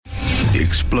the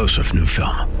explosive new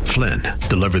film, Flynn,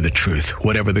 Deliver the Truth,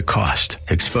 Whatever the Cost,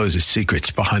 exposes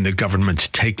secrets behind the government's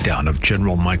takedown of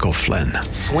General Michael Flynn.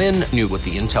 Flynn knew what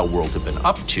the intel world had been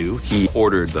up to. He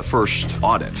ordered the first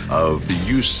audit of the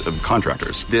use of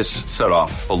contractors. This set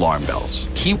off alarm bells.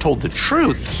 He told the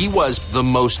truth. He was the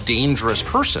most dangerous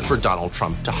person for Donald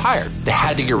Trump to hire. They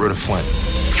had to get rid of Flynn.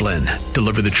 Flynn,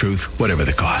 Deliver the Truth, Whatever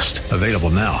the Cost. Available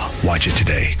now. Watch it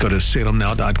today. Go to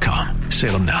salemnow.com.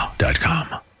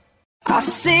 salemnow.com. I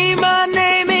see my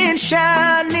name in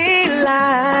shining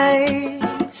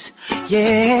lights.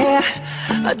 Yeah,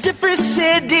 a different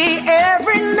city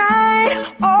every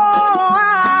night. Oh,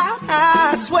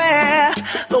 I swear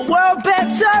the world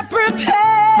better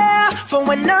prepare for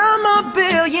when I'm a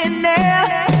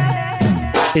billionaire.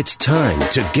 It's time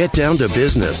to get down to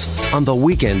business on the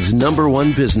weekend's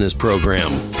 #1 business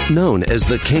program. Known as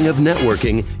the King of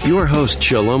Networking, your host,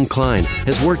 Shalom Klein,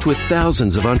 has worked with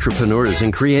thousands of entrepreneurs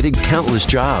and created countless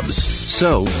jobs.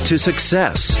 So, to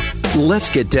success. Let's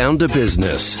get down to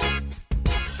business.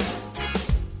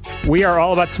 We are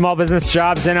all about small business,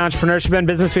 jobs, and entrepreneurship and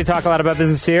business. We talk a lot about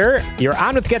business here. You're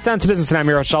on with Get Down to Business, and I'm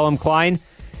your host, Shalom Klein.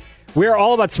 We are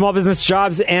all about small business,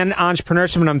 jobs, and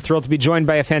entrepreneurship, and I'm thrilled to be joined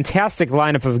by a fantastic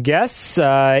lineup of guests,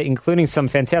 including some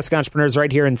fantastic entrepreneurs right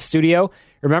here in studio.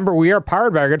 Remember, we are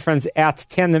powered by our good friends at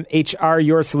Tandem HR,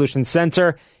 your solution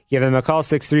center. Give them a call,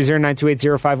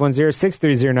 630-928-0510,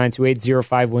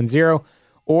 630-928-0510,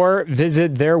 or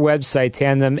visit their website,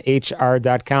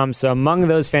 tandemhr.com. So among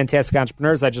those fantastic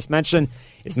entrepreneurs I just mentioned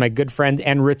is my good friend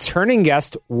and returning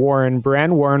guest, Warren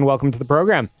Bren. Warren, welcome to the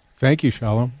program. Thank you,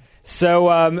 Shalom. So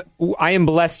I am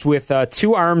blessed with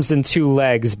 2 arms and 2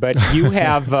 legs, but you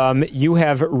have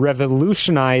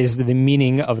revolutionized the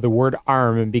meaning of the word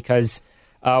arm because,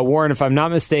 Warren, if I'm not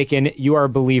mistaken, you are a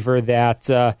believer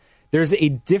that there's a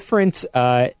different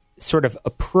sort of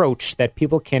approach that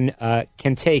people can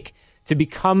take to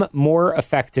become more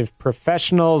effective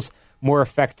professionals, more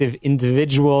effective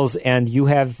individuals, and you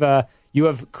have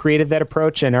created that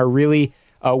approach and are really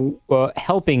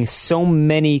helping so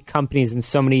many companies and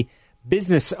so many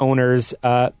business owners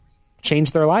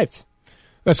change their lives.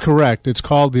 That's correct. It's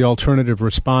called the Alternative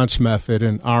Response Method,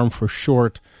 and ARM for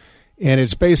short. And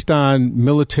it's based on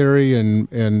military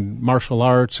and martial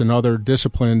arts and other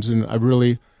disciplines. And I've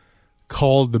really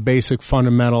called the basic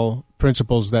fundamental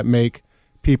principles that make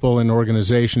people and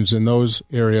organizations in those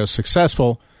areas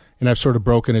successful. And I've sort of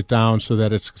broken it down so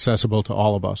that it's accessible to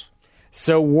all of us.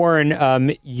 So,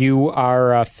 Warren, you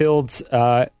are filled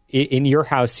in your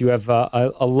house. You have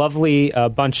a lovely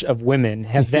bunch of women.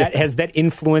 Has that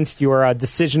influenced your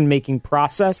decision-making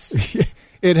process?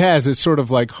 It has. It's sort of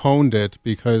like honed it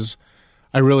because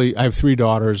I have 3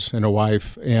 daughters and a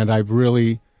wife, and I've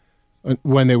really,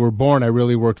 when they were born, I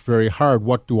really worked very hard.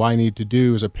 What do I need to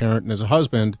do as a parent and as a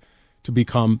husband to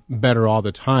become better all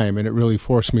the time? And it really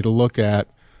forced me to look at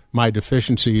my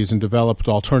deficiencies and developed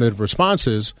alternative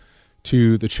responses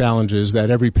to the challenges that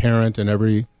every parent and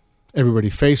everybody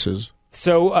faces.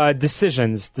 So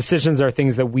decisions are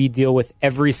things that we deal with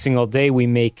every single day. We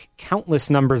make countless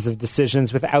numbers of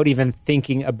decisions without even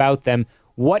thinking about them.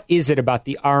 What is it about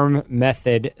the ARM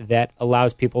method that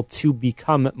allows people to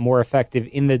become more effective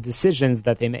in the decisions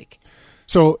that they make?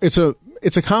 So it's a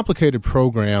complicated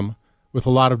program with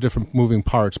a lot of different moving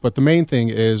parts, but the main thing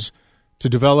is to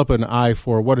develop an eye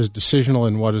for what is decisional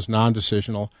and what is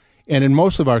non-decisional. And in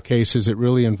most of our cases, it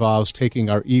really involves taking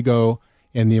our ego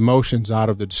and the emotions out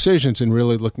of the decisions and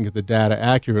really looking at the data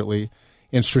accurately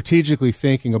and strategically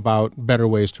thinking about better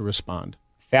ways to respond.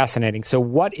 Fascinating. So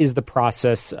what is the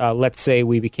process? Let's say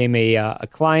we became a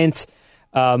client.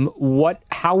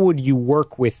 How would you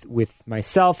work with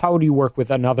myself? How would you work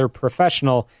with another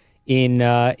professional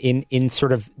in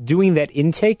sort of doing that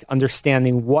intake,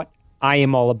 understanding what I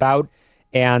am all about,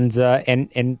 and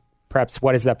perhaps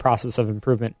what is that process of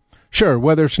improvement? Sure.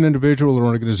 Whether it's an individual or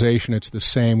an organization, it's the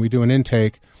same. We do an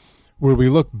intake where we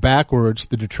look backwards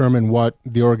to determine what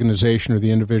the organization or the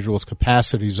individual's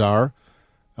capacities are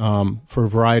for a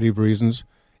variety of reasons.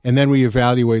 And then we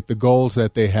evaluate the goals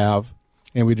that they have,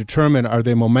 and we determine, are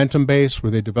they momentum-based,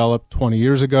 were they developed 20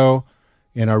 years ago,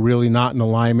 and are really not in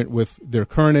alignment with their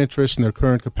current interests and their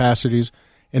current capacities.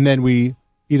 And then we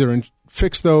either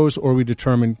fix those or we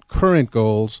determine current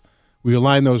goals. We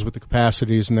align those with the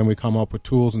capacities, and then we come up with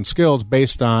tools and skills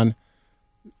based on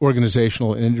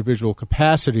organizational and individual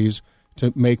capacities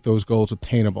to make those goals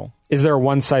obtainable. Is there a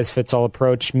one-size-fits-all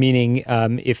approach, meaning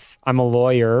if I'm a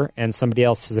lawyer and somebody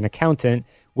else is an accountant,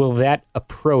 will that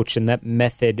approach and that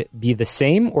method be the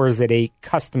same, or is it a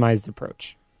customized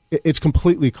approach? It's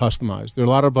completely customized. There are a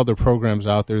lot of other programs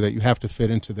out there that you have to fit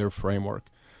into their framework.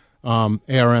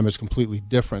 ARM is completely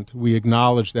different. We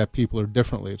acknowledge that people are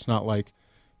differently. It's not like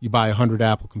you buy 100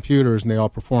 Apple computers and they all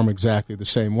perform exactly the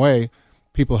same way.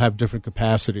 People have different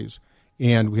capacities,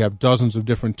 and we have dozens of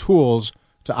different tools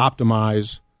to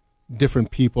optimize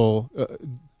different people,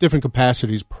 different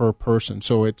capacities per person.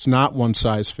 So it's not one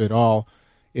size fit all.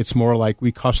 It's more like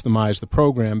we customize the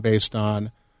program based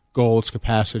on goals,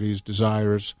 capacities,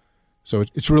 desires. So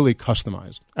it's really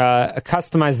customized. A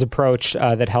customized approach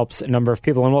that helps a number of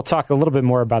people. And we'll talk a little bit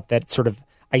more about that sort of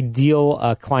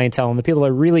ideal clientele and the people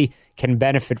that really can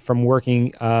benefit from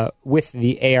working with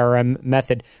the ARM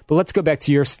method. But let's go back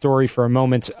to your story for a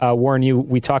moment. Warren,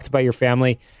 we talked about your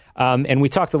family, and we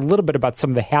talked a little bit about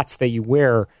some of the hats that you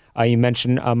wear. You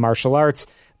mentioned martial arts.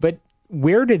 But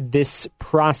where did this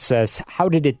process, how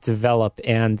did it develop,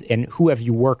 and who have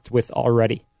you worked with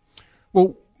already?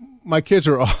 Well, my kids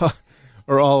are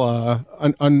all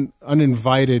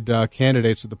uninvited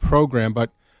candidates of the program,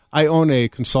 but I own a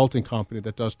consulting company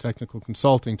that does technical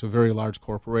consulting to very large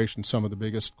corporations, some of the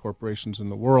biggest corporations in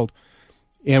the world.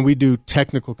 And we do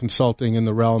technical consulting in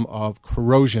the realm of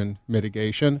corrosion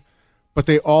mitigation, but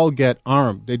they all get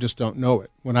armed. They just don't know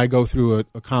it. When I go through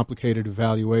a complicated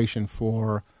evaluation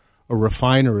for a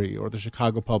refinery or the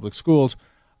Chicago Public Schools,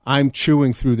 I'm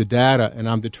chewing through the data and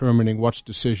I'm determining what's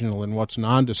decisional and what's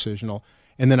non-decisional,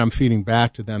 and then I'm feeding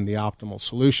back to them the optimal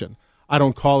solution. I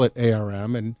don't call it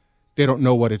ARM, and they don't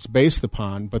know what it's based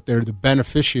upon, but they're the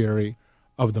beneficiary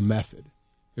of the method,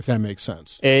 if that makes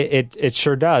sense. It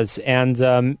sure does.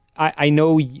 And I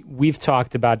know we've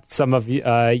talked about some of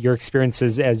your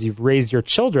experiences as you've raised your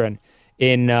children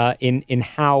in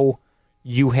how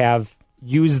you have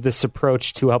used this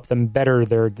approach to help them better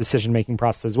their decision-making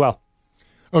process as well.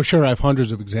 Oh, sure. I have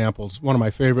hundreds of examples. One of my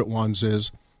favorite ones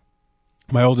is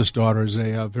my oldest daughter is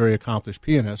a very accomplished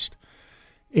pianist,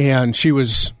 and she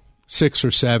was 6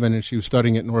 or 7, and she was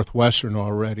studying at Northwestern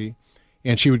already.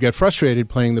 And she would get frustrated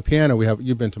playing the piano.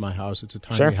 You've been to my house. It's a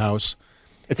tiny house.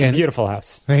 It's a beautiful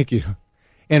house. Thank you.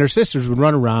 And her sisters would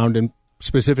run around and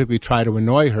specifically try to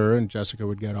annoy her, and Jessica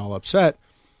would get all upset.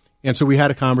 And so we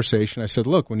had a conversation. I said,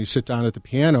 look, when you sit down at the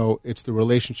piano, it's the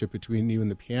relationship between you and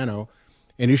the piano,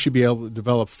 and you should be able to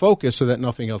develop focus so that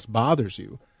nothing else bothers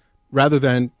you. Rather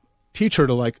than teach her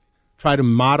to try to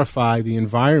modify the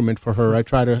environment for her, I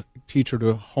try to teach her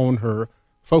to hone her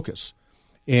focus.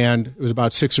 And it was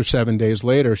about 6 or 7 days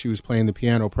later, she was playing the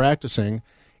piano, practicing,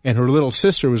 and her little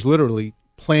sister was literally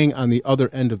playing on the other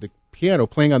end of the piano,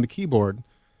 playing on the keyboard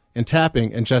and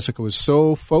tapping, and Jessica was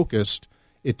so focused,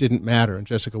 it didn't matter. And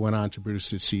Jessica went on to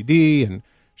produce a CD, and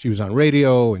she was on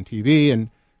radio and TV, and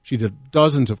she did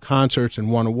dozens of concerts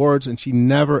and won awards, and she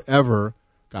never, ever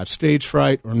got stage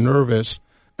fright or nervous,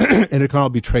 and it can all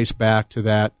be traced back to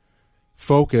that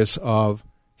focus of,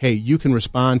 hey, you can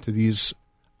respond to these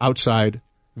outside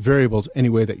variables any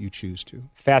way that you choose to.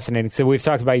 Fascinating. So we've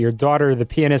talked about your daughter, the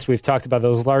pianist. We've talked about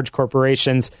those large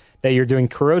corporations that you're doing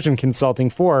corrosion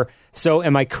consulting for. So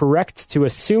am I correct to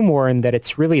assume, Warren, that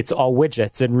it's all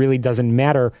widgets? It really doesn't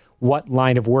matter what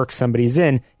line of work somebody's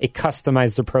in. A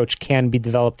customized approach can be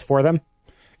developed for them?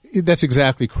 That's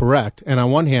exactly correct. And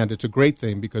on one hand, it's a great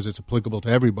thing because it's applicable to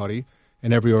everybody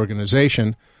and every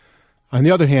organization. On the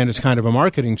other hand, it's kind of a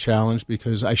marketing challenge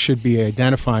because I should be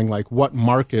identifying what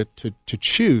market to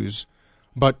choose.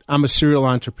 But I'm a serial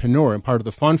entrepreneur, and part of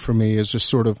the fun for me is just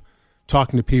sort of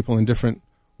talking to people in different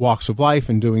walks of life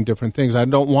and doing different things. I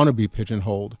don't want to be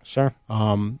pigeonholed. Sure.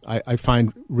 I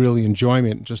find really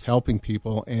enjoyment just helping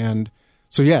people. And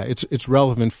so, yeah, it's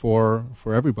relevant for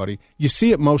everybody. You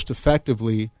see it most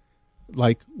effectively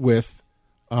with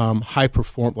high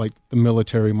perform, like the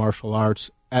military, martial arts,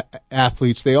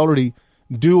 athletes. They already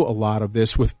do a lot of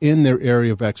this within their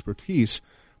area of expertise,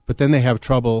 but then they have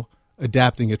trouble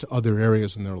adapting it to other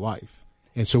areas in their life.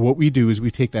 And so what we do is we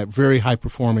take that very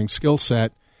high-performing skill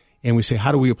set and we say,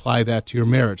 how do we apply that to your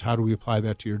marriage? How do we apply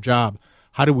that to your job?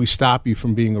 How do we stop you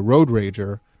from being a road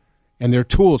rager? And there are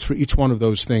tools for each one of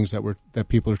those things that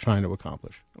people are trying to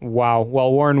accomplish. Wow.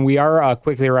 Well, Warren, we are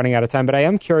quickly running out of time, but I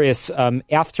am curious,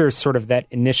 after sort of that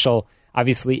initial,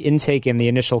 obviously, intake and the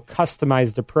initial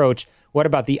customized approach, what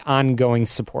about the ongoing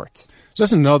support? So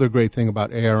that's another great thing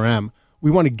about ARM.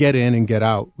 We want to get in and get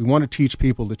out. We want to teach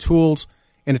people the tools,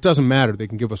 and it doesn't matter. They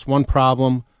can give us one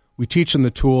problem. We teach them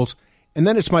the tools, and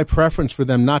then it's my preference for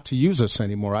them not to use us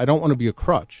anymore. I don't want to be a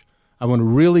crutch. I want to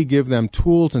really give them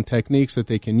tools and techniques that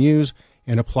they can use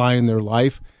and apply in their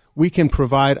life. We can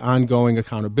provide ongoing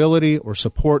accountability or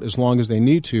support as long as they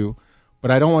need to, but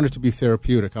I don't want it to be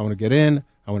therapeutic. I want to get in,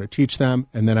 I want to teach them,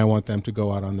 and then I want them to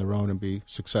go out on their own and be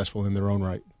successful in their own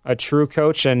right. A true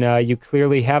coach, and you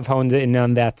clearly have honed in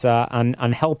on that,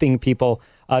 on helping people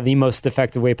the most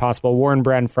effective way possible. Warren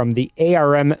Brand from the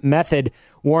ARM Method.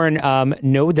 Warren,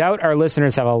 no doubt our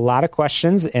listeners have a lot of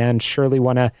questions and surely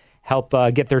want to help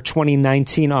get their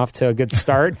 2019 off to a good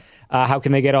start. How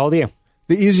can they get a hold of you?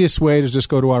 The easiest way is just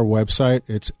go to our website.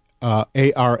 It's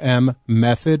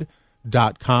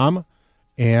armmethod.com,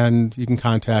 and you can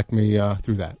contact me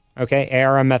through that. Okay,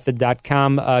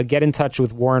 armmethod.com. Get in touch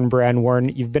with Warren Brand. Warren,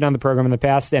 you've been on the program in the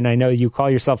past, and I know you call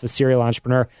yourself a serial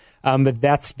entrepreneur, but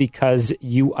that's because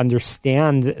you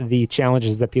understand the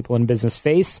challenges that people in business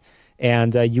face,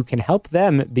 and you can help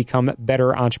them become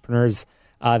better entrepreneurs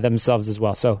themselves as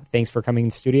well. So thanks for coming in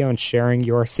the studio and sharing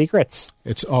your secrets.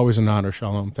 It's always an honor,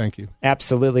 Shalom. Thank you.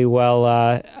 Absolutely.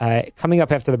 Well, coming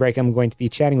up after the break, I'm going to be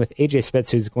chatting with AJ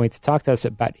Spitz, who's going to talk to us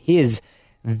about his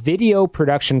video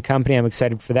production company. I'm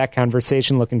excited for that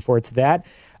conversation. Looking forward to that.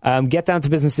 Get Down to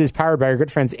Business is powered by our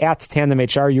good friends at Tandem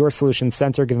HR, your solution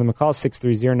center. Give them a call,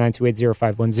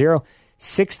 630-928-0510,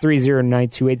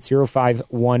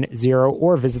 630-928-0510,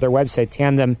 or visit their website,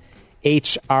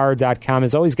 tandemhr.com.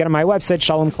 As always, get on my website,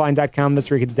 shalomklein.com. That's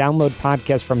where you can download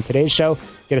podcasts from today's show,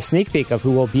 get a sneak peek of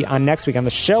who will be on next week on the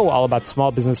show, all about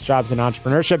small business, jobs, and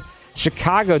entrepreneurship.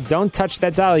 Chicago, don't touch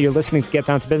that dial. You're listening to Get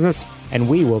Down to Business, and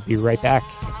we will be right back.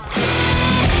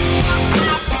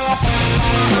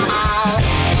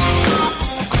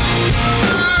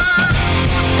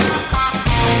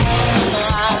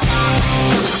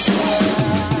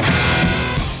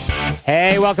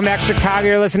 Hey, welcome back, Chicago.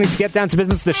 You're listening to Get Down to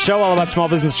Business, the show all about small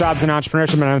business, jobs, and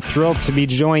entrepreneurship, and I'm thrilled to be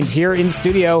joined here in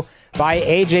studio by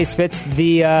AJ Spitz,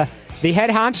 the head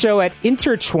honcho at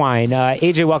Intertwine.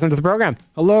 AJ, welcome to the program.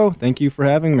 Hello. Thank you for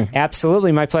having me.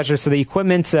 Absolutely. My pleasure. So the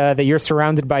equipment that you're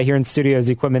surrounded by here in studio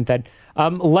is equipment that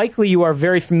likely you are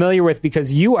very familiar with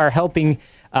because you are helping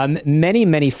many,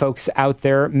 many folks out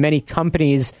there, many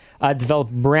companies develop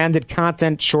branded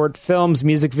content, short films,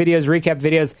 music videos, recap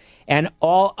videos, and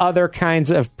all other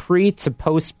kinds of pre to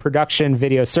post production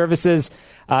video services.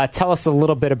 Tell us a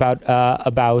little bit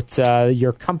about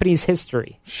your company's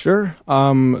history. Sure.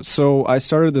 So I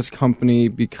started this company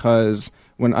because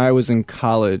when I was in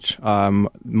college,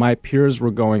 my peers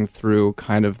were going through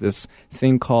kind of this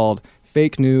thing called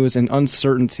fake news and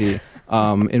uncertainty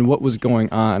in what was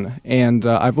going on. And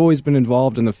I've always been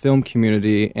involved in the film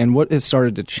community, and what has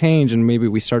started to change, and maybe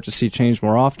we start to see change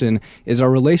more often, is our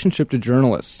relationship to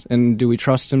journalists. And do we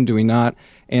trust them? Do we not?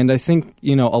 And I think,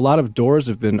 a lot of doors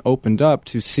have been opened up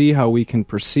to see how we can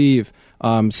perceive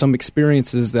some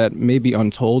experiences that may be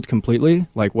untold completely,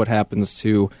 like what happens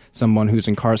to someone who's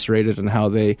incarcerated and how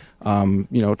they,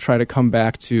 try to come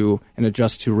back to and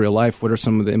adjust to real life. What are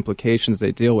some of the implications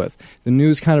they deal with? The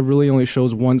news kind of really only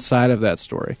shows one side of that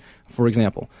story, for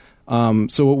example.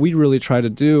 So what we really try to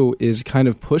do is kind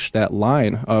of push that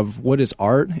line of what is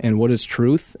art and what is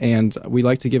truth, and we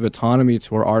like to give autonomy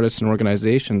to our artists and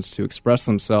organizations to express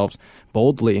themselves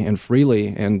boldly and freely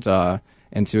and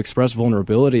to express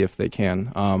vulnerability if they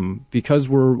can. Because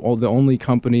we're the only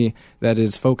company that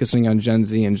is focusing on Gen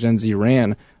Z and Gen Z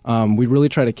ran, we really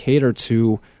try to cater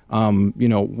to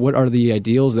what are the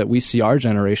ideals that we see our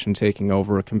generation taking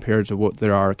over compared to what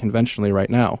there are conventionally right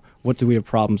now? What do we have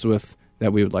problems with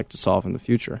that we would like to solve in the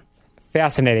future?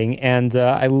 Fascinating. And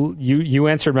you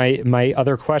answered my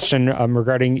other question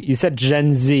regarding, you said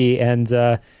Gen Z,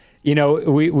 and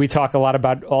we talk a lot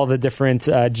about all the different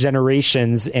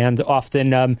generations, and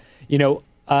often,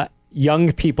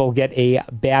 young people get a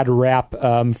bad rap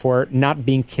for not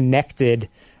being connected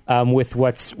with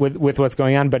what's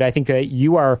going on. But I think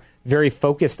you are very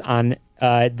focused on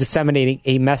disseminating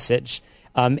a message,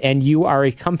 and you are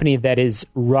a company that is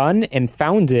run and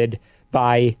founded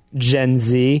by Gen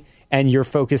Z, and you're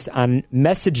focused on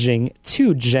messaging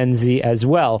to Gen Z as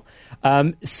well.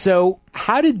 So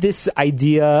how did this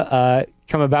idea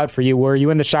come about for you? Were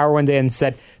you in the shower one day and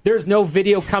said, there's no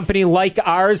video company like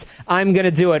ours, I'm going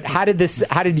to do it? How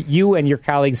did you and your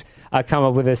colleagues come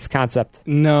up with this concept?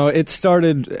 No, it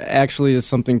started actually as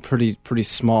something pretty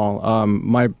small.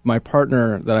 My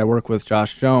partner that I work with,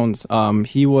 Josh Jones,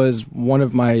 he was one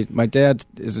of my dad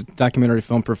is a documentary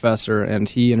film professor, and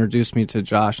he introduced me to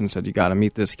Josh and said, you got to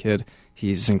meet this kid.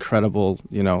 He's incredible,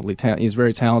 he's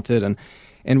very talented,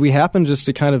 and we happened just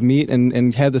to kind of meet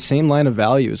and had the same line of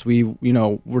values. We're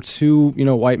two,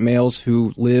 white males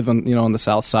who live on the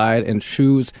South Side and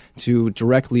choose to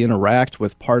directly interact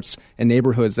with parts and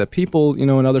neighborhoods that people, in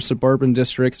other suburban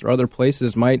districts or other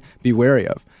places might be wary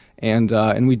of. And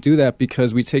we do that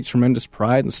because we take tremendous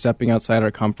pride in stepping outside our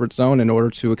comfort zone in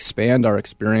order to expand our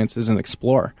experiences and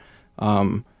explore.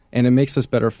 And it makes us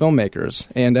better filmmakers.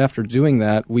 And after doing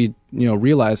that, we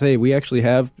realize, hey, we actually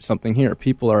have something here.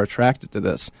 People are attracted to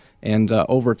this. And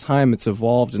over time, it's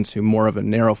evolved into more of a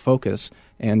narrow focus.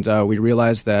 And we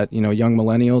realized that, young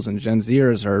millennials and Gen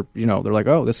Zers are, they're like,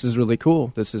 oh, this is really cool.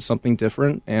 This is something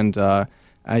different. And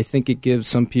I think it gives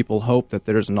some people hope that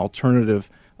there's an alternative,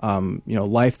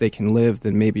 life they can live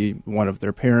than maybe one of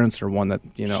their parents or one that,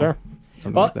 Sure.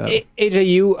 something Well, like that. AJ,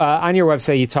 you on your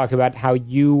website, you talk about how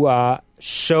you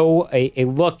show a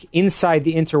look inside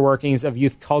the interworkings of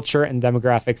youth culture and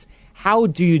demographics. How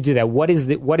do you do that? What is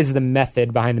the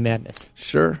method behind the madness?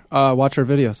 Sure. Watch our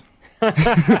videos.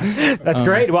 That's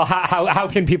great. Well, how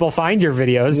can people find your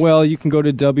videos? Well, you can go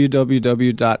to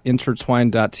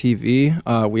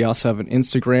www.intertwine.tv. We also have an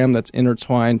Instagram that's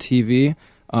intertwine.tv.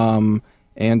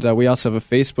 And we also have a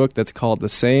Facebook that's called the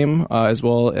same, as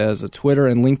well as a Twitter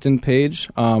and LinkedIn page.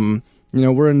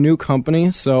 We're a new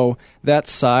company, so that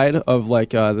side of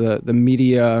the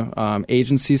media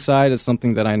agency side is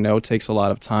something that I know takes a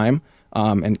lot of time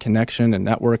and connection and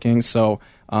networking. So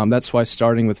that's why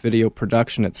starting with video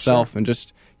production itself and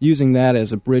just using that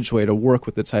as a bridgeway to work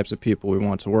with the types of people we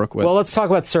want to work with. Well, let's talk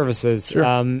about services. Sure.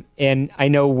 And I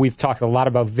know we've talked a lot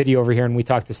about video over here, and we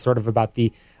talked sort of about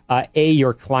the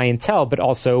your clientele, but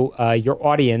also your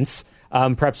audience.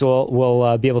 Perhaps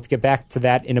we'll be able to get back to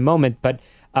that in a moment. But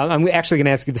I'm actually going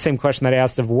to ask you the same question that I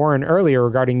asked of Warren earlier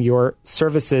regarding your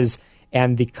services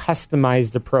and the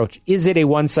customized approach. Is it a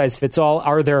one-size-fits-all?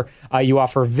 Are there you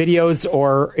offer videos,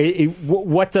 or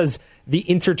what does the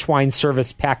intertwined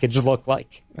service package look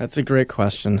like? That's a great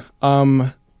question.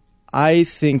 I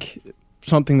think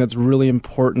something that's really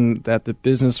important that the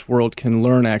business world can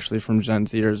learn actually from Gen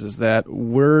Zers is that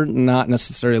we're not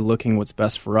necessarily looking what's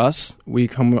best for us.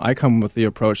 I come with the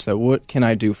approach that what can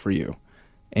I do for you?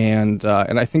 And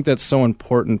I think that's so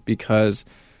important because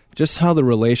just how the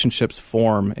relationships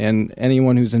form, and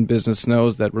anyone who's in business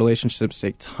knows that relationships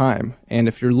take time. And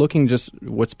if you're looking just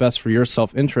what's best for your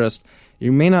self-interest,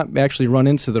 you may not actually run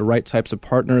into the right types of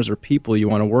partners or people you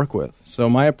want to work with. So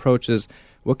my approach is,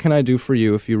 what can I do for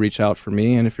you if you reach out for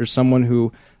me? And if you're someone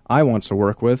who I want to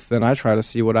work with, then I try to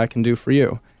see what I can do for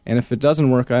you. And if it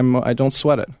doesn't work, I don't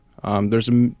sweat it. There's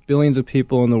billions of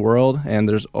people in the world, and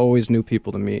there's always new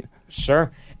people to meet. Sure.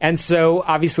 And so,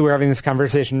 obviously, we're having this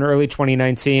conversation in early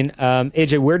 2019.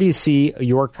 AJ, where do you see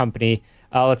your company?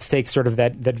 Let's take sort of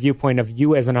that viewpoint of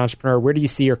you as an entrepreneur. Where do you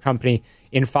see your company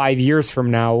in 5 years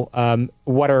from now?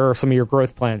 What are some of your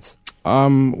growth plans?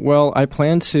 Well, I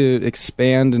plan to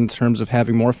expand in terms of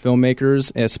having more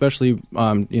filmmakers, especially,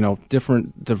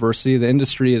 different diversity. The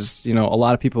industry is, a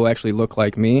lot of people actually look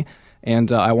like me.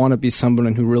 And I want to be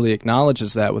someone who really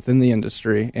acknowledges that within the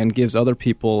industry and gives other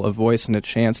people a voice and a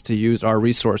chance to use our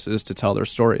resources to tell their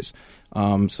stories.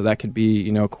 So that could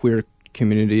be, queer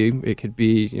community. It could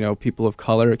be, people of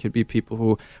color. It could be people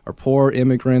who are poor,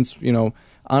 immigrants.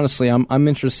 Honestly, I'm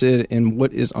interested in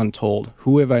what is untold.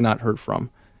 Who have I not heard from?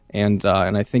 And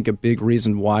I think a big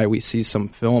reason why we see some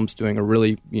films doing a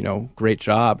really, great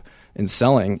job in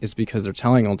selling is because they're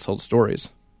telling untold stories.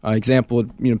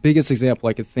 Biggest example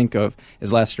I could think of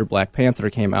is last year Black Panther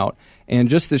came out, and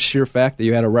just the sheer fact that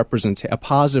you had a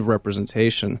positive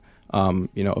representation,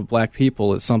 of black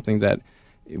people is something that,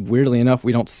 weirdly enough,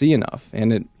 we don't see enough,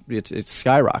 and it's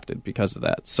skyrocketed because of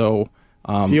that. So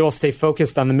you'll stay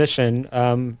focused on the mission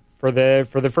for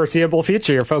the foreseeable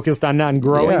future. You're focused on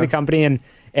growing the company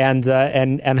and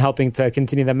helping to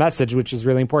continue the message, which is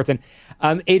really important.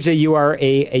 AJ, you are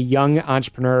a young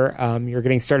entrepreneur. You're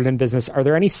getting started in business. Are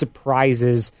there any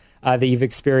surprises that you've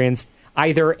experienced,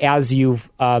 either as you've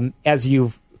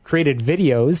created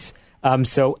videos,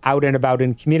 so out and about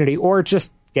in community, or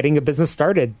just getting a business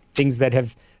started? Things that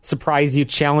have surprised you,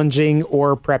 challenging,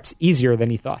 or perhaps easier than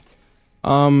you thought?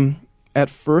 At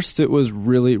first, it was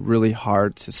really, really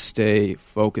hard to stay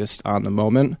focused on the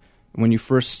moment. When you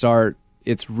first start,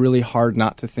 it's really hard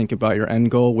not to think about your end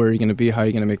goal, where you're going to be, how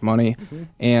you're going to make money. Mm-hmm.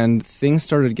 And things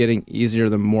started getting easier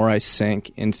the more I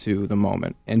sank into the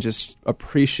moment and just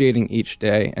appreciating each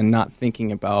day and not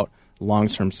thinking about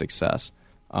long-term success.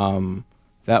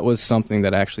 That was something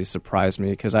that actually surprised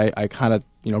me because I kind of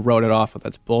wrote it off with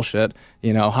that's bullshit.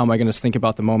 How am I going to think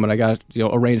about the moment? I got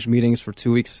to arrange meetings for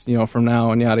 2 weeks from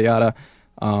now and yada yada.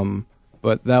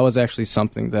 But that was actually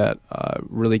something that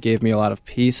really gave me a lot of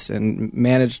peace and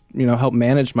helped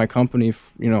manage my company,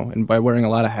 and by wearing a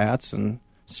lot of hats and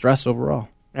stress overall.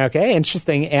 Okay,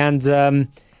 interesting. And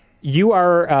you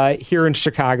are here in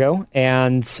Chicago,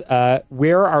 and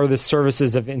where are the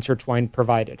services of Intertwine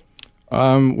provided?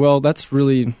 Well, that's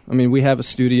really, we have a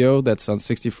studio that's on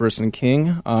 61st and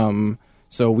King.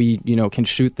 So we, can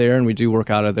shoot there and we do work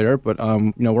out of there, but,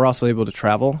 we're also able to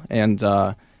travel and,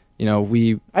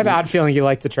 I have an odd feeling you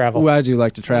like to travel. Well, I do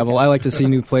like to travel. I like to see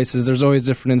new places. There's always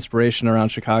different inspiration around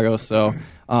Chicago. So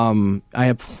I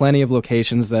have plenty of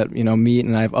locations that, meet,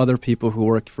 and I have other people who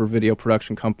work for video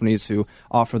production companies who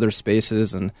offer their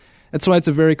spaces. And that's why it's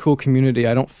a very cool community.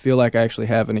 I don't feel like I actually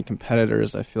have any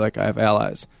competitors. I feel like I have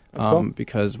allies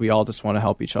because we all just want to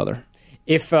help each other.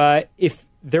 If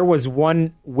there was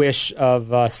one wish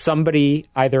of somebody,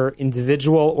 either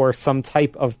individual or some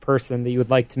type of person that you would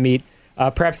like to meet,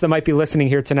 perhaps that might be listening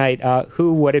here tonight,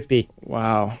 who would it be?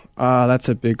 Wow. That's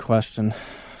a big question.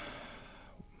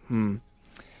 In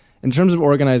terms of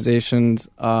organizations,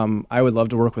 I would love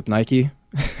to work with Nike.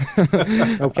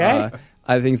 Okay.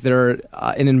 I think they're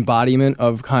an embodiment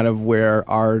of kind of where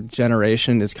our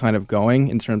generation is kind of going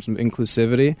in terms of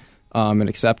inclusivity and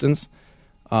acceptance.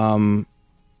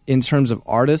 In terms of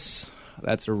artists,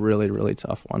 that's a really, really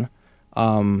tough one.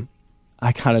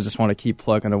 I kind of just want to keep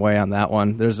plugging away on that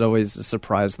one. There's always a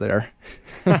surprise there.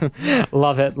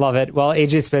 Love it. Well,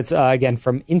 AJ Spitz, again,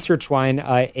 from Intertwine,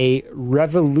 a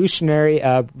revolutionary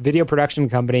video production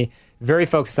company, very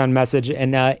focused on message.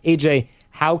 And AJ,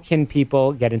 how can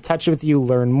people get in touch with you,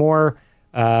 learn more?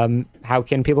 How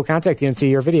can people contact you and see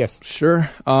your videos? Sure.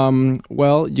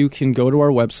 Well, you can go to our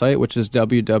website, which is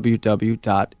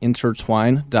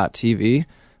www.intertwine.tv.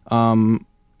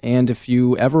 And if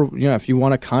you ever, if you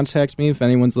want to contact me, if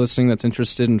anyone's listening that's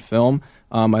interested in film,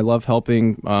 I love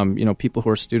helping, people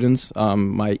who are students.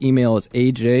 My email is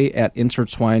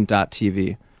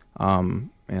aj@intertwine.tv.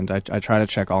 And I try to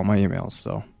check all my emails.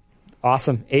 So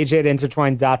awesome.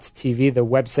 aj@intertwine.tv. The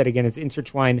website, again, is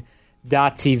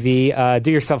intertwine.tv.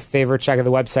 Do yourself a favor, check out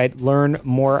the website, learn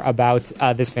more about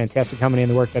this fantastic company and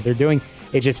the work that they're doing.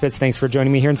 AJ Spitz, thanks for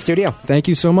joining me here in studio. Thank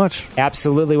you so much.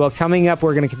 Absolutely. Well, coming up,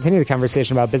 we're going to continue the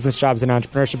conversation about business, jobs, and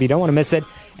entrepreneurship. You don't want to miss it.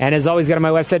 And as always, go to my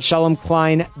website,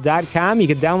 shalomklein.com. You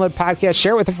can download podcasts,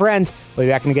 share it with a friend. We'll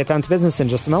be back and get down to business in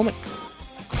just a moment.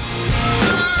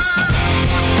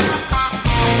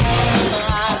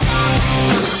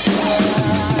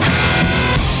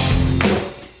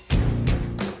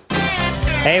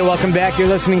 Hey, welcome back. You're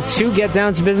listening to Get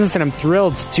Down to Business, and I'm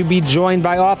thrilled to be joined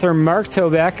by author Mark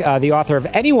Tobeck, the author of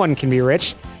Anyone Can Be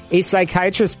Rich. A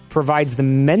psychiatrist provides the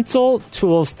mental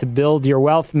tools to build your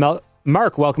wealth.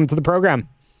 Mark, welcome to the program.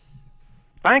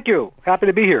 Thank you. Happy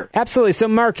to be here. Absolutely. So,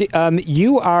 Mark,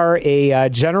 you are a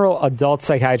general adult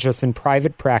psychiatrist in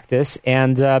private practice,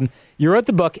 and you wrote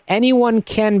the book, Anyone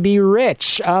Can Be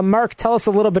Rich. Mark, tell us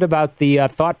a little bit about the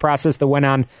thought process that went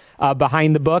on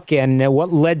behind the book and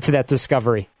what led to that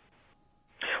discovery.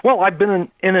 Well, I've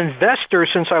been an investor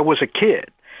since I was a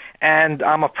kid, and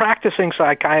I'm a practicing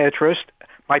psychiatrist.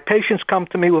 My patients come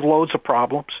to me with loads of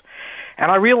problems,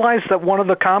 and I realized that one of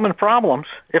the common problems,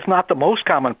 if not the most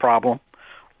common problem,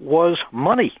 was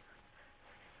money.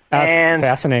 And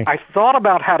fascinating. I thought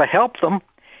about how to help them,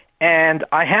 and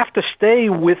I have to stay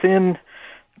within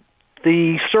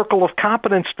the circle of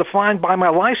competence defined by my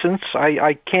license.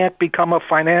 I can't become a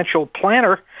financial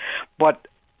planner, but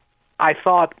I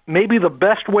thought maybe the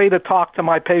best way to talk to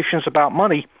my patients about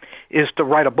money is to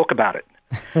write a book about it,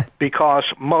 because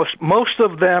most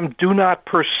of them do not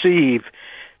perceive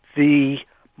the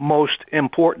most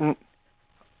important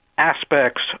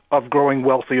aspects of growing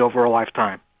wealthy over a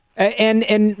lifetime.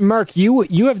 And Mark,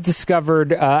 you have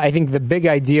discovered, I think the big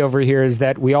idea over here is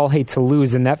that we all hate to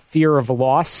lose, and that fear of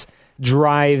loss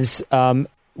drives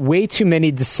way too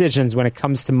many decisions when it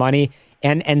comes to money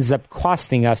and ends up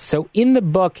costing us. So in the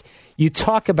book, you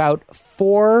talk about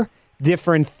 4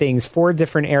 different things, 4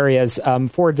 different areas,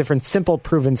 4 different simple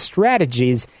proven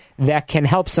strategies that can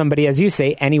help somebody, as you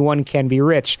say, anyone can be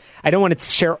rich. I don't want to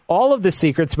share all of the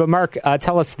secrets, but Mark,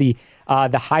 tell us the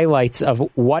highlights of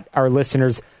what our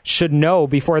listeners should know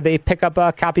before they pick up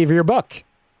a copy of your book.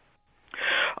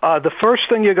 The first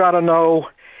thing you got to know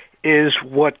is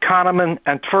what Kahneman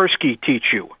and Tversky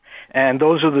teach you. And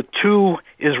those are the 2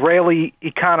 Israeli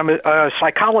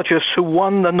psychologists who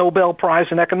won the Nobel Prize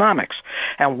in economics.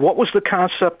 And what was the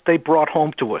concept they brought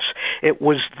home to us? It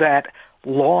was that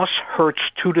loss hurts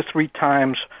 2 to 3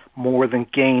 times more than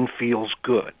gain feels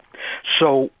good.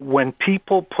 So when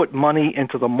people put money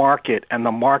into the market and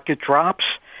the market drops,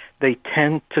 they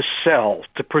tend to sell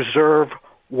to preserve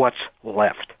what's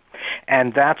left.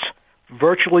 And that's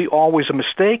virtually always a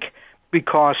mistake,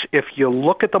 because if you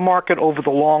look at the market over the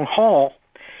long haul,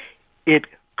 it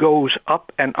goes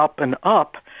up and up and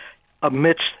up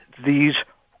amidst these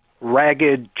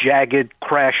ragged, jagged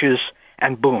crashes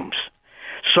and booms.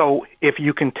 So if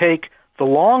you can take the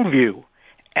long view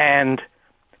and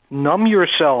numb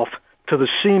yourself to the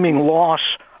seeming loss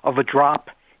of a drop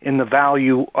in the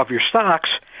value of your stocks,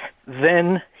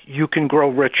 then you can grow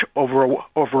rich over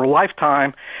a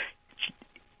lifetime,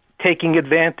 taking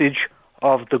advantage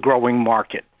of the growing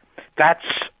market. That's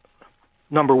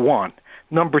number one.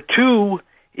 Number two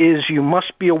is you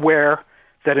must be aware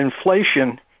that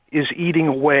inflation is eating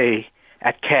away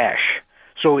at cash.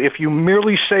 So if you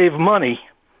merely save money,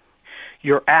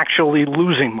 you're actually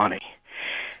losing money.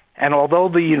 And although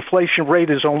the inflation rate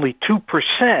is only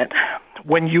 2%,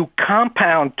 when you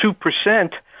compound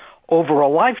 2% over a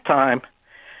lifetime,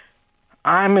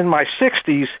 I'm in my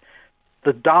 60s,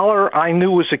 the dollar I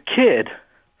knew as a kid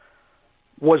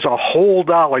was a whole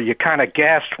dollar. You kind of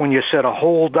gasped when you said a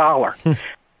whole dollar.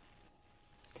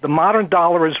 The modern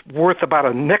dollar is worth about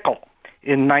a nickel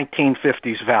in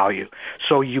 1950s value.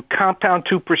 So you compound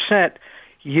 2%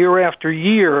 year after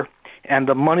year, and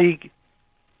the money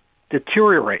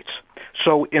deteriorates.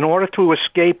 So in order to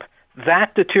escape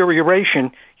that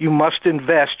deterioration, you must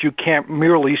invest. You can't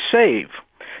merely save.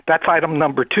 That's item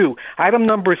number two. Item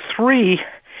number three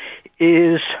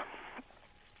is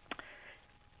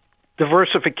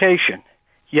diversification.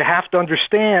 You have to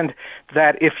understand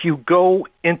that if you go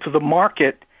into the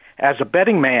market as a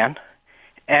betting man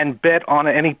and bet on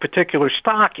any particular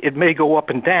stock, it may go up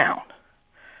and down.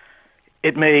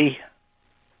 It may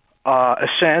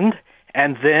ascend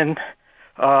and then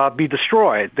be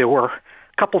destroyed. There were a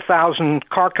couple thousand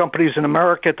car companies in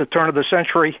America at the turn of the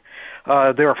century.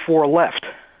 There are 4 left.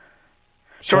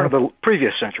 Sure. Turn of the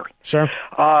previous century. Sure.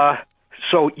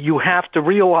 So you have to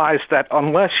realize that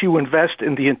unless you invest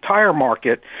in the entire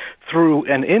market through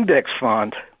an index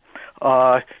fund,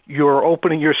 you're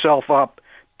opening yourself up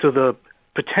to the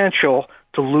potential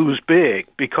to lose big,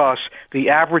 because the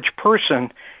average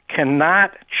person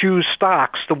cannot choose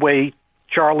stocks the way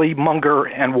Charlie Munger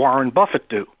and Warren Buffett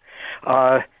do.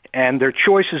 And their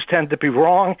choices tend to be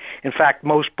wrong. In fact,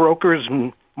 most brokers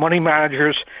and money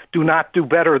managers do not do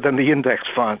better than the index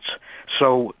funds.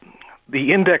 So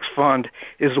the index fund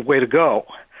is the way to go.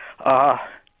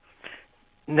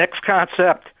 Next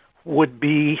concept would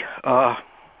be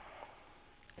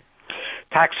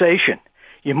taxation.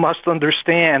 You must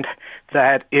understand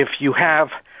that if you have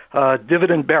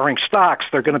dividend-bearing stocks,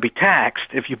 they're going to be taxed.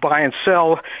 If you buy and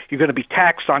sell, you're going to be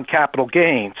taxed on capital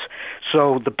gains.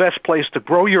 So the best place to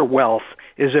grow your wealth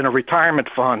is in a retirement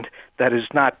fund that is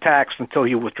not taxed until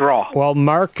you withdraw. Well,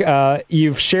 Mark,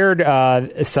 you've shared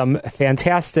some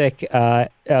fantastic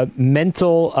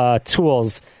mental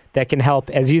tools that can help,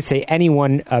 as you say,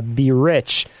 anyone be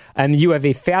rich. And you have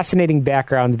a fascinating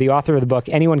background. The author of the book,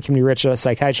 Anyone Can Be Rich, a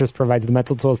Psychiatrist Provides the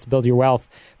Mental Tools to Build Your Wealth,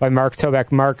 by Mark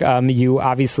Toback. Mark, you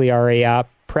obviously are a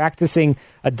practicing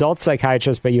adult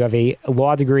psychiatrist, but you have a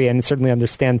law degree and certainly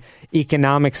understand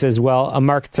economics as well.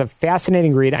 Mark, it's a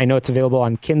fascinating read. I know it's available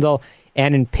on Kindle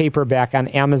and in paperback on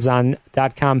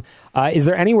Amazon.com. Is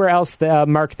there anywhere else,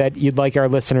 Mark, that you'd like our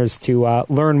listeners to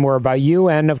learn more about you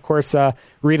and, of course,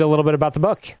 read a little bit about the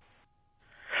book?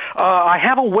 I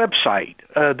have a website.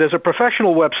 There's a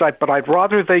professional website, but I'd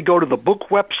rather they go to the book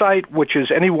website, which is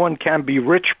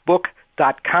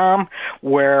anyonecanberichbook.com,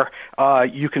 where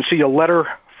you can see a letter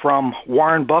from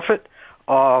Warren Buffett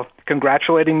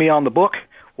congratulating me on the book,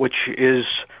 which is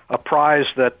a prize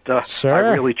that Sure. I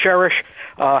really cherish.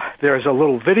 There's a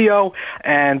little video,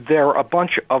 and there are a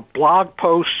bunch of blog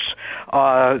posts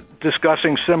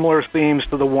discussing similar themes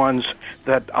to the ones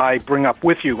that I bring up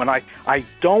with you. And I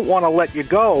don't want to let you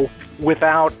go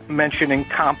without mentioning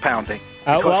compounding.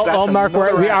 Well, Mark,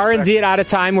 we are indeed out of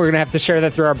time. We're going to have to share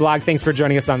that through our blog. Thanks for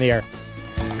joining us on the air.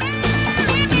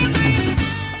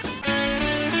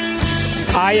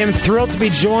 I am thrilled to be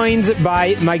joined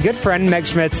by my good friend, Meg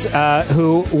Schmitz,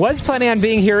 who was planning on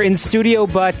being here in studio,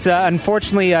 but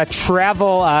unfortunately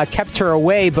travel kept her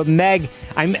away. But Meg,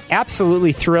 I'm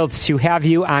absolutely thrilled to have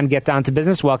you on Get Down to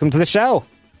Business. Welcome to the show.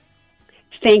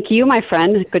 Thank you, my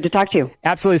friend. Good to talk to you.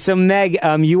 Absolutely. So, Meg,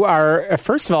 you are,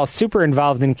 first of all, super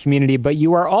involved in community, but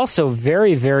you are also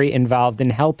very, very involved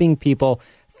in helping people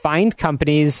find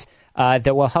companies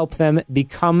that will help them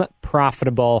become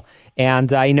profitable.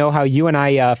 And I know how you and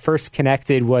I first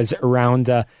connected was around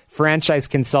franchise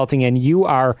consulting, and you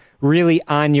are really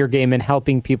on your game in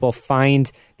helping people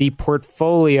find the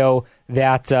portfolio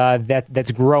that's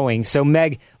growing. So,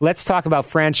 Meg, let's talk about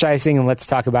franchising, and let's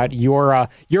talk about your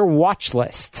watch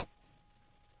list.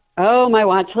 Oh, my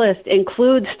watch list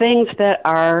includes things that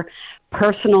are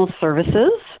personal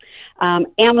services,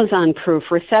 Amazon-proof,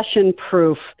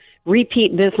 recession-proof,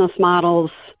 repeat business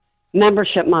models,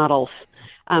 membership models.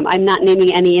 I'm not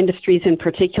naming any industries in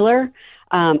particular.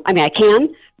 I mean, I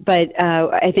can, but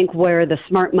I think where the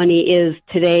smart money is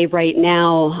today, right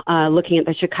now, looking at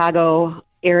the Chicago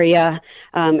area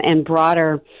and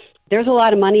broader, there's a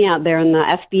lot of money out there, and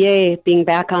the SBA being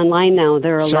back online now,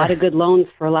 there are a lot of good loans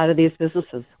for a lot of these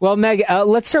businesses. Well, Meg,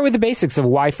 let's start with the basics of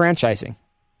why franchising.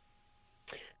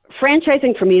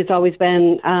 Franchising for me has always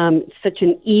been such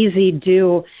an easy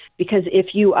do, because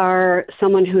if you are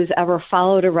someone who's ever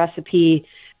followed a recipe,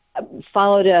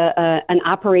 followed an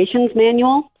operations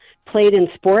manual, played in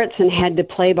sports and had to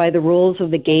play by the rules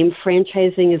of the game,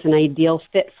 franchising is an ideal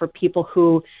fit for people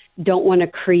who don't want to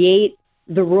create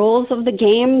the rules of the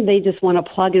game. They just want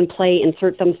to plug and play,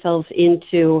 insert themselves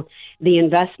into the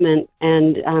investment.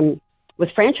 And with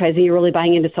franchising, you're really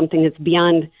buying into something that's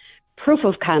beyond proof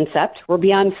of concept. We're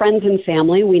beyond friends and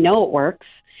family. We know it works.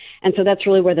 And so that's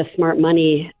really where the smart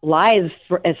money lies,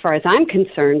 as far as I'm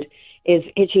concerned, is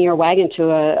hitching your wagon to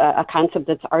a concept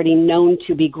that's already known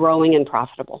to be growing and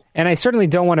profitable. And I certainly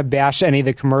don't want to bash any of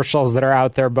the commercials that are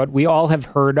out there, but we all have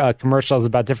heard commercials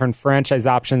about different franchise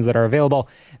options that are available.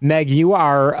 Meg, you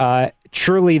are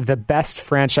truly the best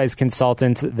franchise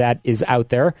consultant that is out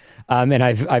there, and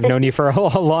I've known you for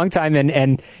a long time,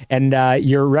 and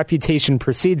your reputation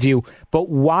precedes you. But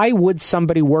why would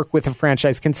somebody work with a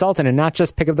franchise consultant and not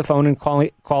just pick up the phone and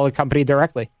call a company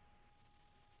directly?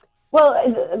 Well,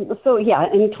 so yeah,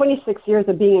 in 26 years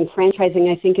of being in franchising,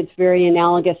 I think it's very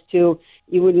analogous to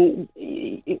there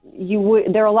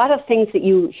are a lot of things that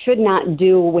you should not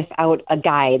do without a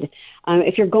guide.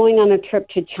 If you're going on a trip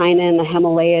to China and the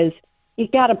Himalayas,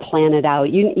 you've got to plan it out.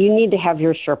 You need to have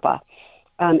your Sherpa.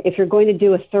 If you're going to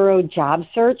do a thorough job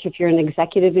search, if you're an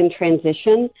executive in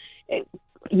transition,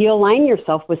 you align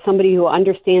yourself with somebody who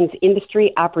understands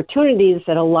industry opportunities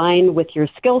that align with your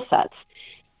skill sets.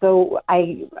 So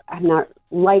I'm not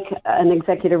like an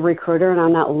executive recruiter, and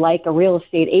I'm not like a real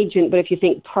estate agent, but if you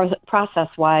think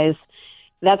process-wise,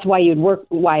 that's why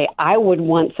I would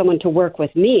want someone to work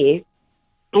with me.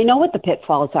 I know what the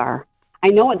pitfalls are. I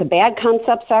know what the bad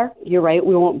concepts are. You're right,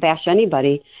 we won't bash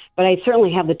anybody, but I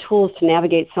certainly have the tools to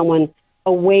navigate someone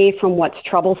away from what's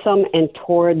troublesome and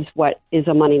towards what is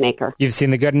a moneymaker. You've seen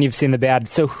the good and you've seen the bad.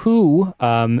 So who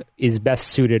is best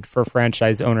suited for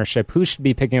franchise ownership? Who should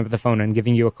be picking up the phone and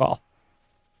giving you a call?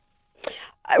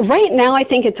 Right now, I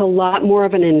think it's a lot more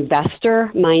of an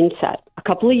investor mindset. A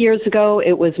couple of years ago,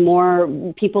 it was more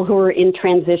people who were in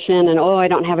transition and, I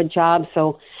don't have a job,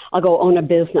 so I'll go own a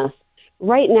business.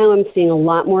 Right now, I'm seeing a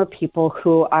lot more people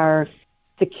who are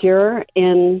secure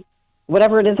in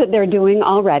whatever it is that they're doing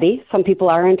already. Some people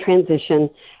are in transition,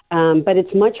 but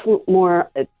it's much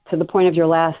more, to the point of your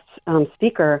last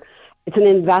speaker, it's an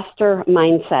investor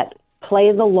mindset.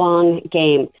 Play the long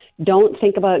game. Don't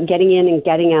think about getting in and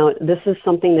getting out. This is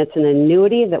something that's an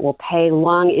annuity that will pay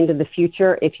long into the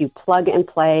future if you plug and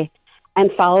play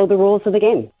and follow the rules of the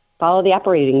game. Follow the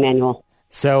operating manual.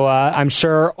 So I'm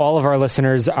sure all of our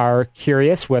listeners are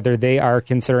curious whether they are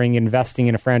considering investing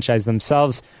in a franchise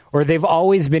themselves or they've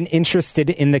always been interested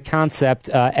in the concept.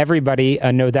 Everybody,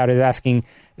 no doubt, is asking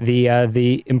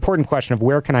the important question of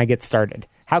where can I get started?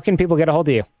 How can people get a hold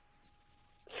of you?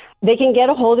 They can get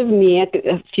a hold of me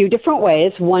a few different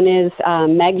ways. One is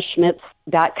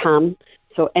megschmitz.com.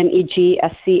 So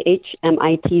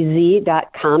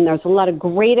MEGSCHMITZ.com. There's a lot of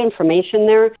great information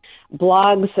there,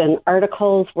 blogs and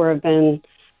articles where I've been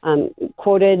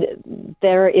quoted.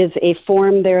 There is a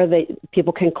form there that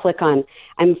people can click on.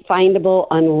 I'm findable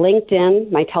on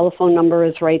LinkedIn. My telephone number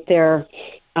is right there,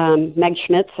 Meg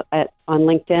Schmitz on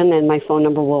LinkedIn, and my phone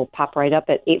number will pop right up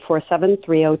at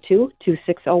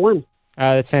 847-302-2601.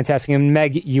 That's fantastic. And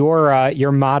Meg,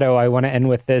 your motto, I want to end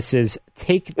with this, is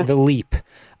take the leap.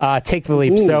 Take the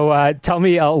leap. So tell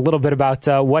me a little bit about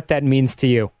what that means to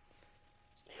you.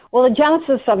 Well, the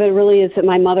genesis of it really is that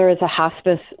my mother is a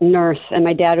hospice nurse and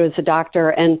my dad was a doctor,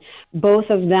 and both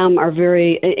of them are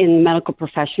very in the medical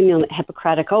profession,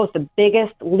 Hippocratic Oath. The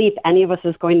biggest leap any of us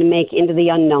is going to make into the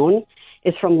unknown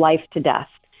is from life to death.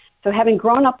 So having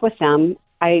grown up with them,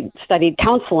 I studied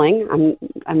counseling.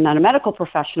 I'm not a medical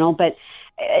professional, but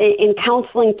in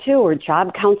counseling too, or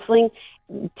job counseling,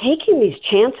 taking these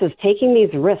chances, taking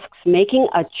these risks, making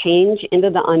a change into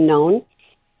the unknown,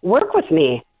 work with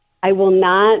me. I will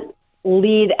not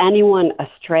lead anyone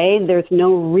astray. There's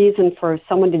no reason for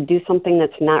someone to do something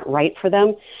that's not right for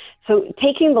them. So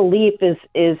taking the leap is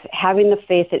having the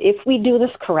faith that if we do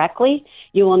this correctly,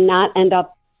 you will not end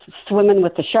up swimming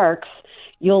with the sharks.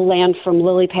 You'll land from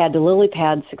lily pad to lily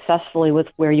pad successfully with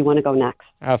where you want to go next.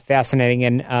 Fascinating.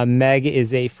 And Meg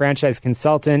is a franchise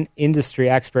consultant, industry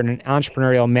expert, and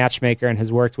entrepreneurial matchmaker, and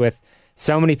has worked with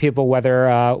so many people,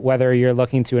 whether you're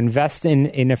looking to invest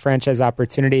in a franchise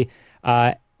opportunity,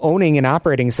 owning and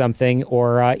operating something,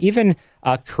 or even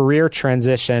a career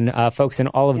transition. Folks in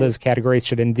all of those categories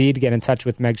should indeed get in touch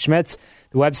with Meg Schmitz.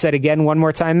 The website again, one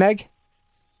more time, Meg?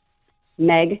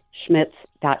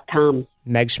 megschmitz.com.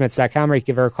 megschmitz.com, or you can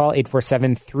give her a call,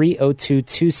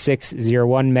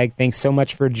 847-302-2601. Meg, thanks so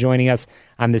much for joining us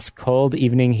on this cold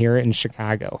evening here in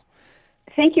Chicago.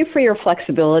 Thank you for your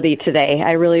flexibility today.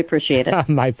 I really appreciate it.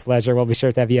 My pleasure. We'll be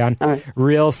sure to have you on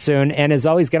real soon. And as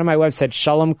always, get on my website,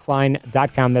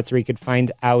 shalomklein.com. That's where you could find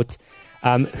out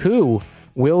who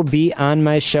will be on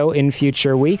my show in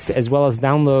future weeks, as well as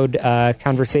download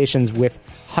conversations with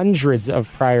hundreds of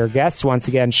prior guests. Once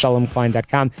again,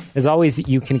 shalomklein.com. As always,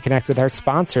 you can connect with our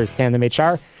sponsors, Tandem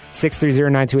HR,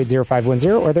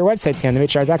 630-928-0510, or their website,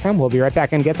 tandemhr.com. We'll be right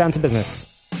back and get down to business.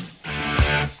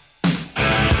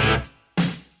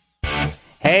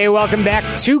 Hey, welcome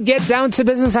back to Get Down to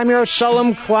Business. I'm your host,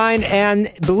 Shalom Klein,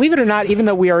 and believe it or not, even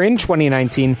though we are in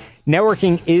 2019,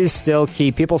 networking is still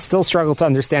key. People still struggle to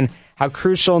understand how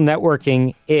crucial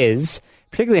networking is,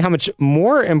 particularly how much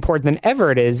more important than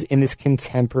ever it is in this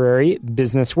contemporary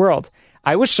business world.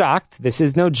 I was shocked, this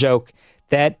is no joke,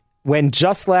 that when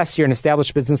just last year an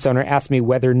established business owner asked me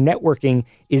whether networking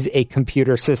is a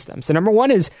computer system. So number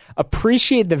one is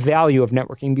appreciate the value of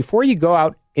networking. Before you go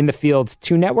out in the field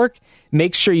to network,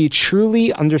 make sure you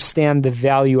truly understand the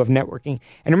value of networking.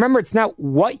 And remember, it's not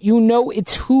what you know,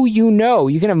 it's who you know.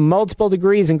 You can have multiple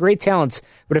degrees and great talents,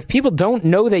 but if people don't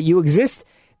know that you exist,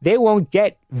 they won't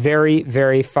get very,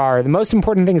 very far. The most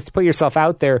important thing is to put yourself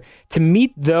out there to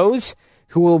meet those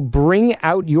who will bring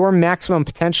out your maximum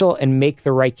potential and make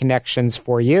the right connections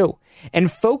for you.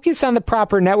 And focus on the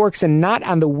proper networks and not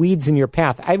on the weeds in your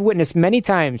path. I've witnessed many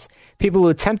times people who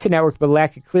attempt to network but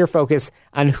lack a clear focus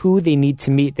on who they need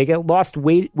to meet. They get lost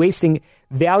wasting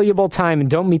valuable time and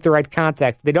don't meet the right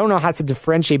contact. They don't know how to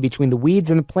differentiate between the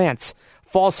weeds and the plants.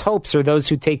 False hopes are those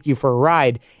who take you for a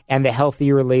ride, and the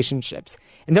healthy relationships.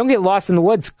 And don't get lost in the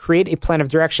woods. Create a plan of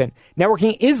direction.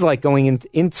 Networking is like going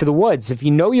into the woods. If you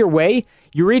know your way,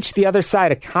 you reach the other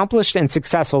side accomplished and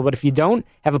successful. But if you don't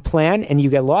have a plan and you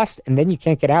get lost, and then you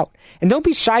can't get out. And don't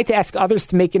be shy to ask others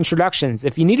to make introductions.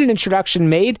 If you need an introduction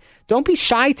made, don't be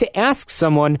shy to ask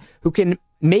someone who can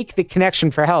make the connection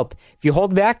for help. If you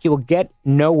hold back, you will get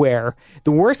nowhere.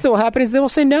 The worst that will happen is they will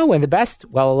say no, and the best,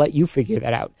 well, I'll let you figure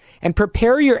that out. And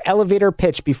prepare your elevator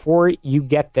pitch before you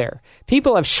get there.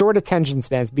 People have short attention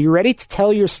spans. Be ready to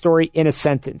tell your story in a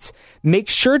sentence. Make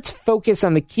sure to focus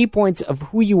on the key points of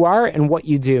who you are and what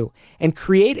you do, and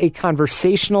create a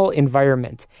conversational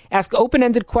environment. Ask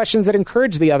open-ended questions that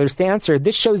encourage the others to answer.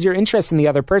 This shows your interest in the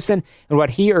other person and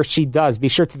what he or she does. Be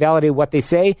sure to validate what they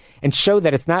say and show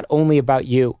that it's not only about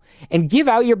you. And give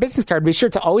out your business card. Be sure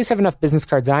to always have enough business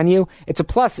cards on you. It's a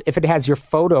plus if it has your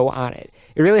photo on it.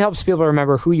 It really helps people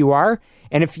remember who you are.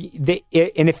 And if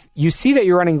you see that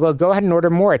you're running low, go ahead and order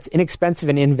more. It's inexpensive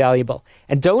and invaluable.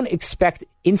 And don't expect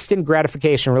instant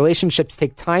gratification. Relationships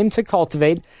take time to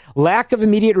cultivate. Lack of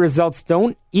immediate results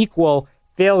don't equal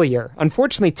failure.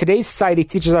 Unfortunately, today's society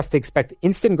teaches us to expect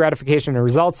instant gratification and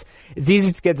results. It's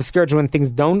easy to get discouraged when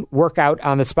things don't work out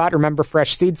on the spot. Remember,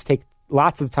 fresh seeds take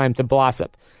lots of time to blossom.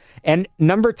 And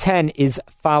number 10 is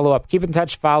follow up. Keep in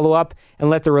touch, follow up,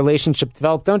 and let the relationship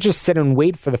develop. Don't just sit and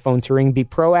wait for the phone to ring. Be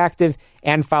proactive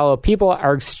and follow up. People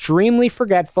are extremely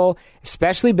forgetful,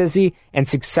 especially busy and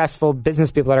successful business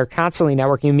people that are constantly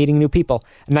networking and meeting new people.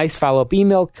 A nice follow-up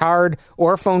email, card,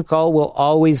 or phone call will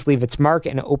always leave its mark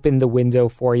and open the window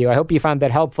for you. I hope you found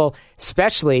that helpful,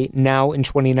 especially now in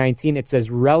 2019. It's as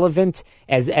relevant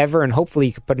as ever, and hopefully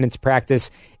you can put it into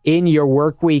practice in your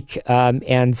work week.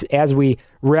 And as we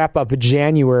wrap up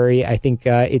January, I think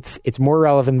it's more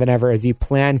relevant than ever as you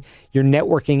plan your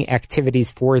networking activities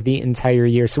for the entire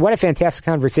year. So what a fantastic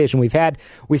conversation we've had.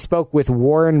 We spoke with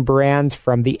Warren Brands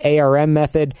from the ARM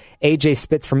Method, AJ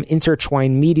Spitz from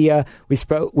Intertwine Media. We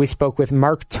spoke with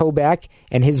Mark Toback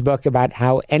and his book about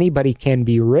how anybody can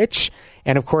be rich.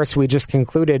 And of course, we just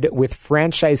concluded with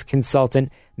franchise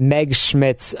consultant Meg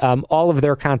Schmitz. All of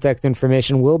their contact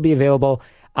information will be available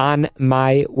on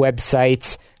my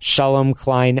website,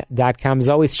 shalomklein.com. As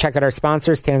always, check out our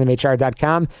sponsors,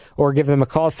 tandemhr.com, or give them a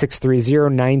call,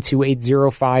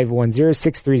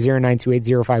 630-928-0510,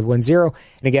 630-928-0510.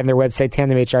 And again, their website,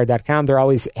 tandemhr.com. They're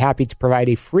always happy to provide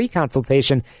a free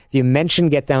consultation if you mention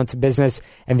Get Down to Business,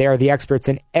 and they are the experts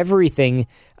in everything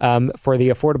for the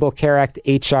Affordable Care Act,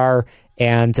 HR,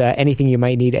 and anything you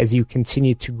might need as you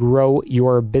continue to grow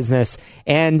your business.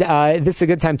 And this is a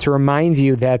good time to remind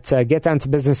you that Get Down to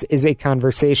Business is a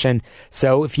conversation.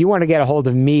 So if you want to get a hold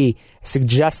of me,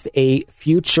 suggest a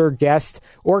future guest,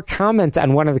 or comment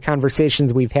on one of the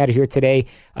conversations we've had here today,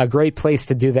 a great place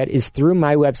to do that is through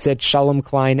my website,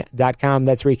 shalomklein.com.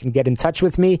 That's where you can get in touch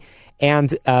with me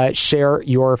and share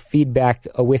your feedback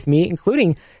with me,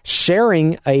 including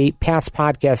sharing a past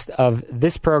podcast of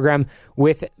this program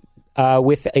with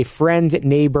with a friend,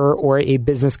 neighbor, or a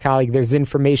business colleague. There's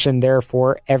information there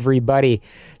for everybody.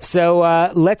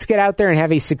 So let's get out there and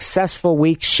have a successful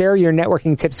week. Share your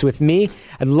networking tips with me.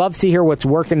 I'd love to hear what's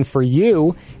working for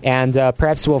you, and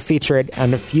perhaps we'll feature it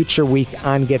on a future week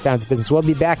on Get Down to Business. We'll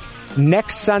be back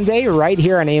next Sunday right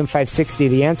here on AM 560.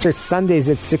 The Answer, Sundays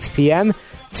at 6 p.m.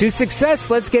 To success,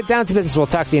 let's get down to business. We'll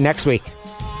talk to you next week.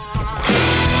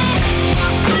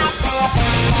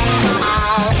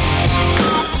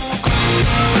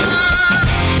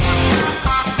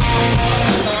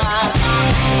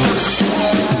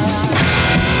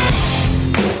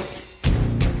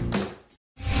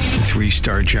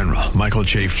 Three-star General Michael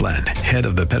J. Flynn, head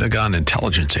of the Pentagon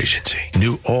Intelligence Agency,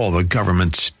 knew all the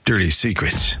government's dirty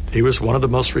secrets. He was one of the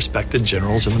most respected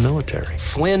generals in the military.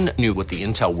 Flynn knew what the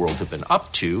intel world had been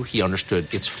up to. He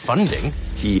understood its funding.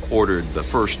 He ordered the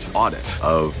first audit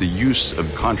of the use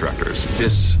of contractors.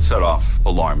 This set off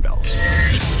alarm bells.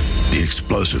 The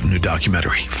explosive new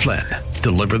documentary, Flynn,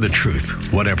 Deliver the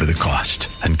Truth, Whatever the Cost,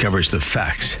 uncovers the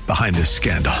facts behind this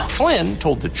scandal. Flynn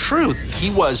told the truth.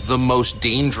 He was the most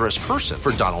dangerous person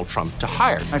for Donald Trump to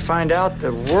hire. I find out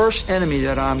the worst enemy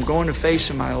that I'm going to face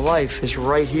in my life is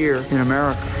right here in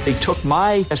America. They took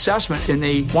my assessment and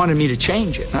they wanted me to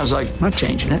change it. And I was like, I'm not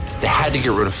changing it. They had to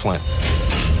get rid of Flynn.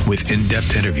 With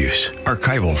in-depth interviews,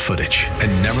 archival footage,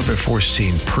 and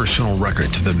never-before-seen personal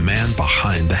records of the man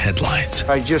behind the headlines.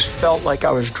 I just felt like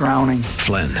I was drowning.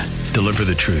 Flynn, Deliver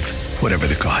the Truth, Whatever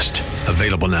the Cost.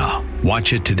 Available now.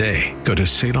 Watch it today. Go to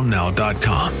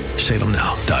salemnow.com.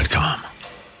 salemnow.com.